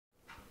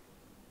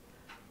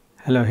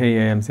Hello, hey,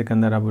 I am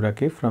Sikandar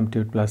Aburaki from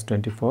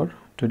TDA2050.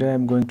 Today I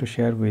am going to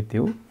share with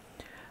you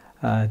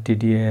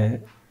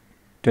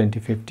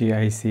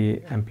TDA2050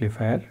 IC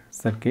amplifier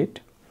circuit.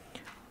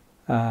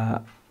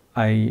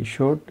 I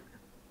showed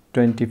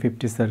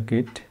 2050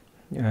 circuit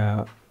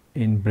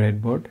in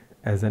breadboard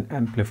as an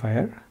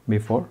amplifier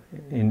before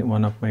in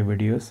one of my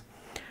videos,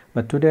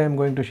 but today I am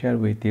going to share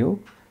with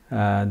you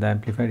the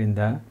amplifier in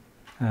the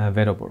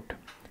veroboard.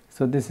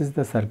 So this is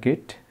the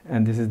circuit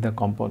and this is the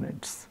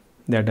components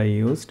that I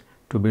used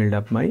to build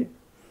up my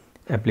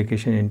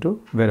application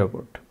into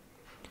veroboard.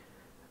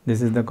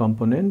 This is the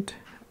component,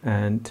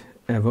 and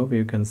above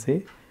you can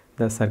see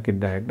the circuit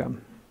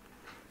diagram.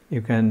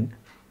 You can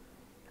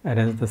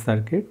arrange the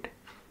circuit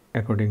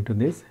according to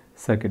this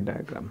circuit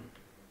diagram,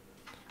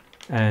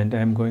 and I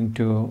am going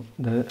to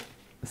the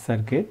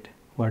circuit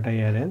what I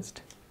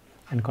arranged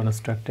and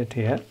constructed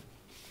here.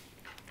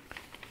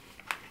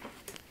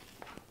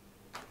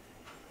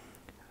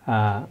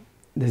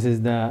 This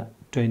is the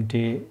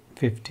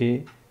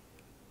 2050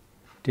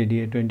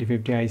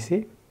 TDA2050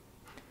 IC,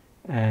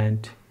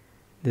 and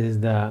this is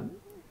the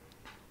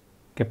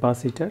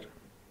capacitor,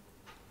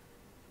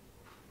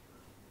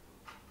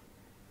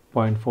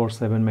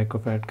 0.47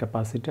 microfarad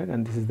capacitor,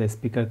 and this is the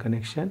speaker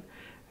connection,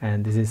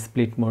 and this is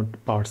split mode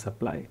power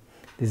supply.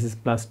 This is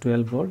plus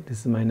 12 volt, this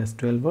is minus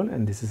 12 volt,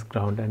 and this is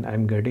ground, and I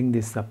am getting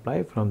this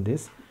supply from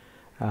this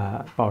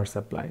power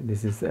supply.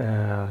 This is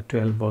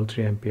 12 volt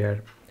 3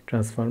 ampere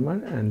transformer,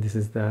 and this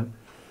is the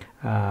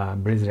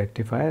bridge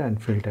rectifier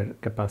and filter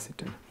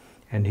capacitor,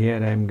 and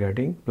here I am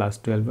getting plus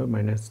 12 volt,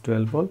 minus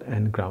 12 volt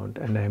and ground,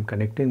 and I am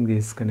connecting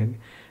these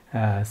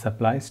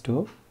supplies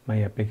to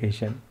my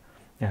application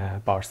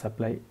power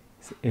supply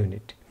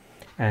unit.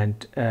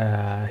 And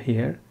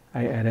here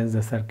I arrange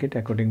the circuit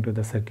according to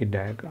the circuit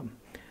diagram.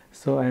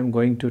 So I am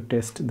going to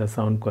test the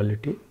sound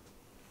quality.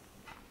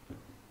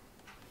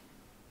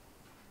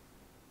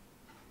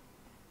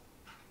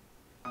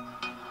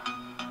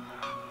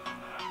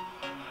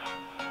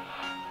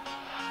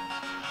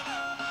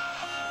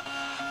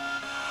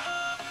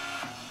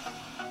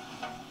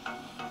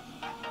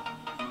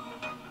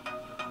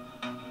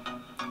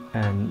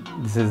 And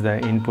this is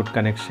the input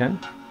connection,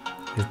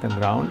 this is the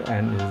ground,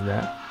 and this is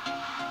the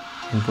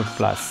input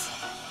plus,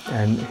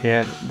 and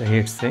here the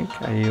heat sink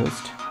I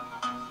used.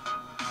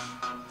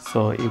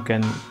 So you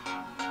can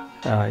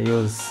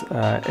use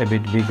a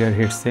bit bigger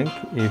heat sink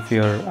if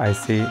your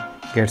IC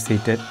gets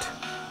heated.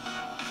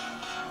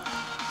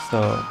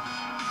 So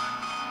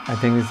I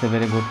think it's a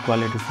very good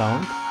quality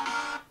sound.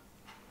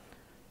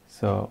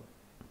 So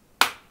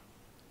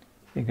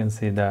you can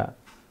see the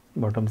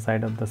bottom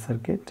side of the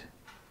circuit.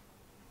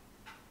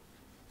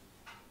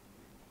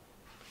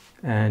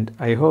 And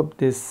I hope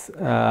this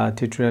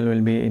tutorial will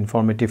be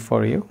informative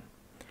for you.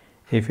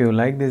 If you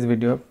like this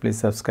video, please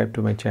subscribe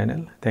to my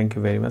channel. Thank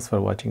you very much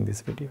for watching this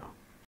video.